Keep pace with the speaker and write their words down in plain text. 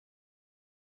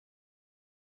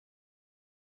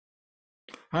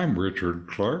I'm Richard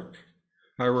Clarke.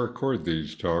 I record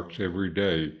these talks every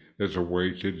day as a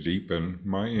way to deepen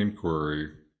my inquiry.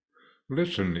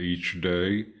 Listen each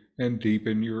day and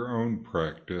deepen your own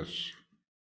practice.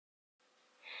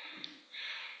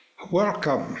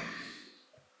 Welcome.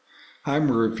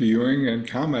 I'm reviewing and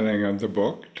commenting on the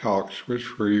book Talks with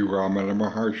Sri Ramana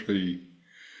Maharshi.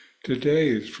 Today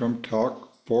is from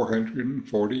Talk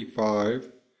 445,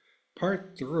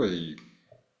 Part 3.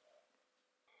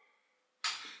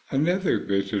 Another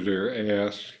visitor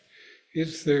asked,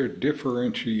 is there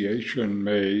differentiation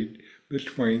made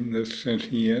between the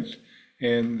sentient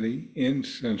and the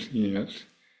insentient,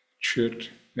 chit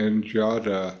and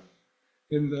jada,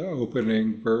 in the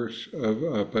opening verse of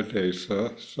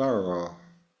Upadesa Sara?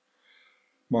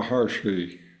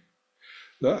 Maharshi,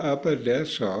 the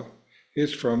Upadesa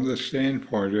is from the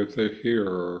standpoint of the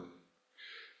hearer.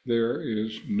 There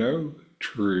is no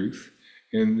truth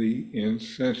in the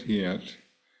insentient,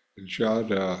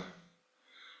 jada.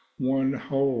 One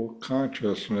whole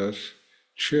consciousness,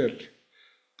 chit,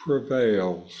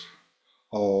 prevails,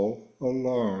 all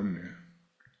alone.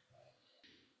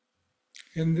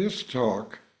 In this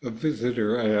talk, a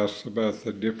visitor asks about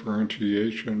the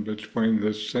differentiation between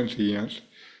the sentient,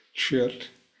 chit,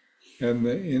 and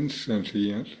the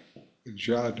insentient,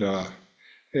 jada,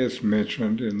 as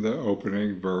mentioned in the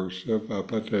opening verse of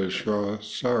Upadesa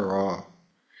Sara.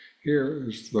 Here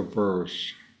is the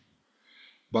verse.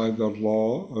 By the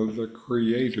law of the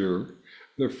Creator,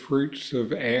 the fruits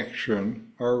of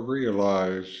action are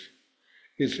realized.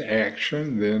 Is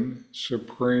action then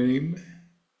supreme?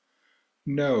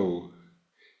 No,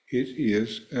 it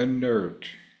is inert,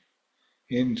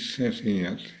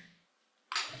 insentient.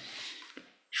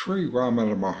 Sri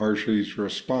Ramana Maharshi's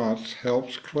response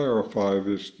helps clarify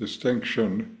this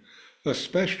distinction,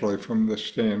 especially from the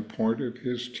standpoint of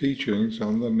his teachings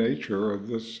on the nature of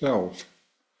the self.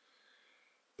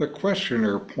 The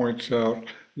questioner points out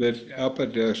that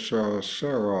Upadesa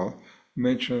Sara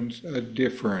mentions a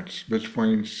difference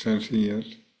between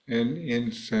sentient and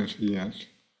insentient.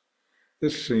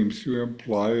 This seems to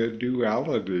imply a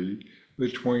duality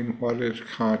between what is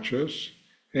conscious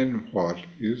and what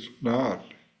is not.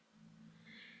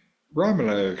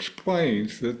 Ramana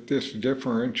explains that this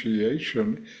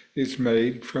differentiation is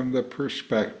made from the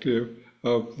perspective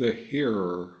of the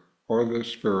hearer or the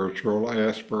spiritual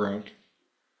aspirant.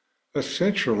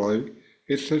 Essentially,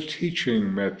 it's a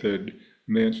teaching method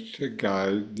meant to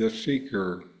guide the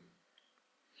seeker.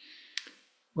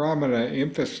 Ramana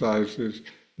emphasizes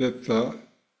that the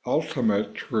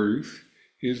ultimate truth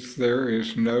is there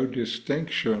is no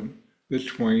distinction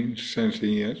between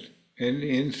sentient and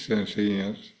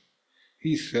insentient.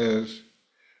 He says,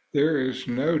 there is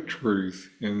no truth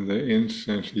in the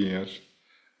insentient,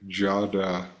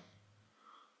 jada,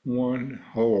 one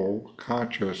whole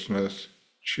consciousness,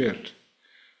 chit,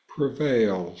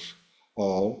 prevails,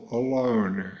 all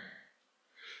alone.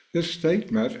 This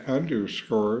statement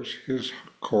underscores his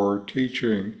core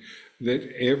teaching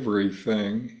that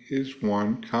everything is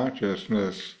one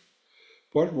consciousness.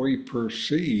 What we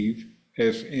perceive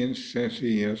as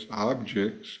insentient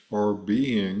objects or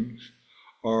beings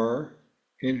are,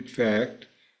 in fact,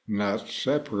 not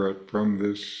separate from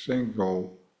this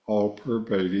single,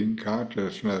 all-pervading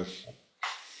consciousness.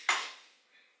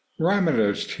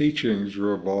 Ramana's teachings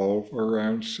revolve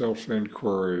around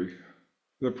self-inquiry,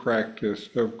 the practice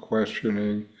of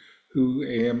questioning, who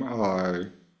am I,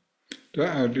 to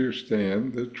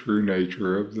understand the true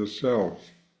nature of the self.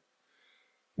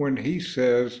 When he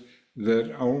says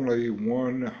that only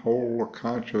one whole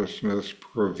consciousness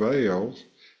prevails,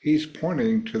 he's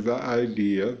pointing to the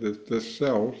idea that the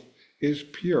self is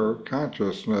pure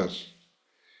consciousness.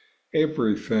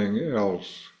 Everything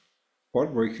else,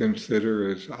 what we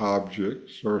consider as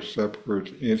objects or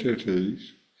separate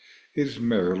entities, is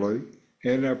merely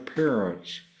an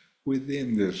appearance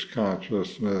within this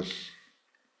consciousness.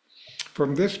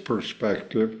 From this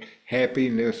perspective,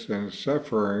 happiness and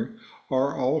suffering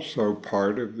are also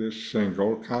part of this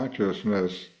single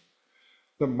consciousness.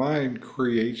 The mind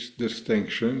creates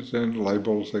distinctions and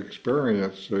labels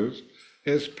experiences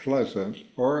as pleasant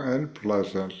or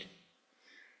unpleasant.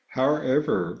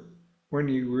 However, when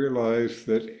you realize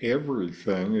that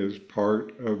everything is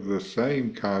part of the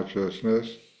same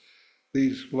consciousness,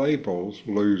 these labels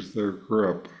lose their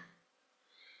grip.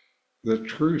 The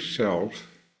true self,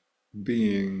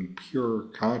 being pure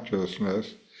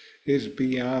consciousness, is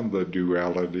beyond the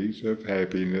dualities of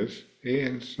happiness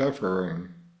and suffering.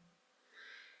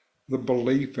 The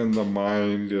belief in the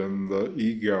mind and the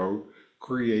ego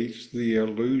creates the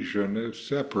illusion of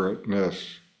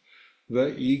separateness.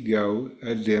 The ego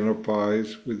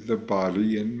identifies with the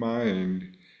body and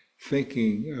mind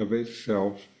thinking of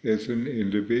itself as an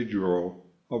individual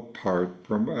apart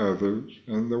from others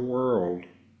and the world.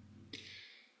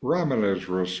 Ramana's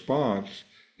response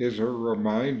is a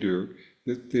reminder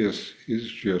that this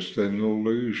is just an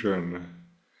illusion.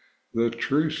 The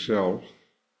true self,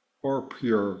 or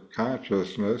pure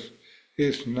consciousness,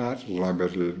 is not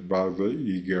limited by the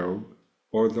ego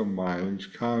or the mind's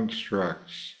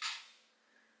constructs.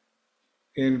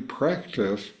 In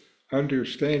practice,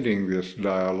 understanding this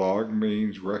dialogue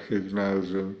means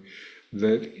recognizing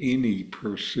that any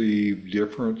perceived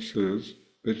differences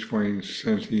between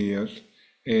sentient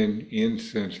and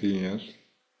insentient,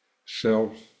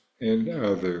 self and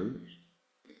others,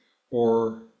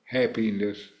 or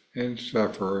happiness and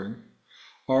suffering,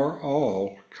 are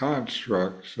all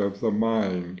constructs of the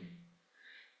mind.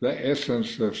 The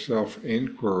essence of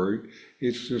self-inquiry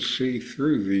is to see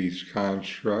through these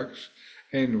constructs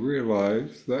and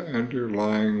realize the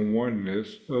underlying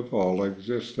oneness of all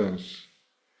existence.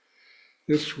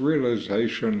 This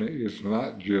realization is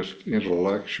not just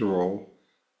intellectual,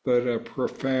 but a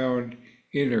profound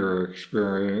inner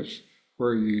experience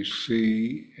where you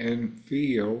see and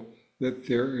feel that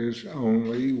there is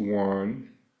only one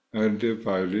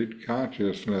undivided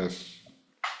consciousness.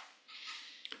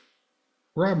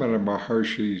 Ramana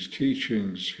Maharshi's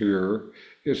teachings here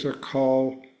is a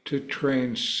call to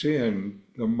transcend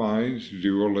the mind's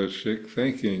dualistic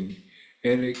thinking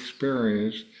and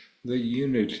experience the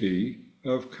unity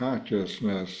of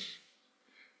consciousness,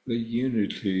 the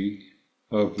unity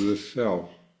of the self.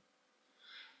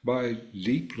 By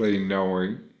deeply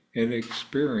knowing and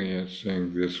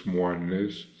experiencing this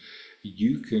oneness,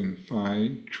 you can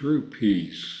find true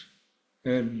peace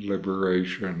and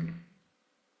liberation.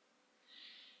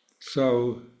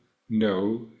 So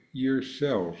know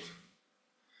yourself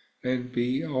and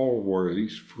be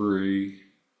always free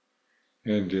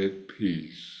and at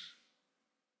peace.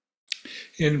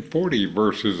 In 40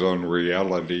 verses on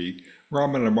reality,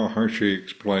 Ramana Maharshi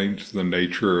explains the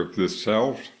nature of the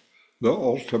self, the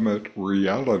ultimate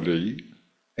reality,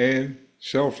 and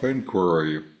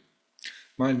self-inquiry.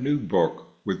 My new book,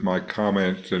 with my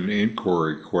comments and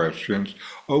inquiry questions,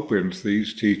 opens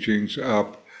these teachings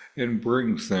up and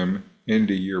brings them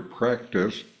into your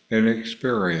practice and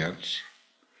experience.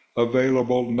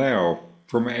 Available now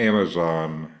from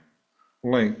Amazon.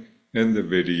 Link in the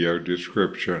video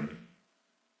description.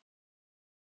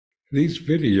 These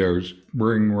videos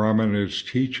bring Ramana's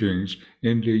teachings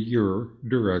into your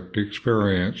direct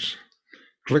experience.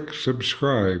 Click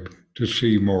subscribe to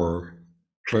see more.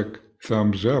 Click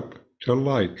thumbs up to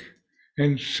like,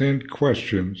 and send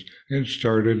questions and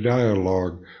start a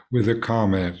dialogue with a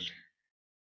comment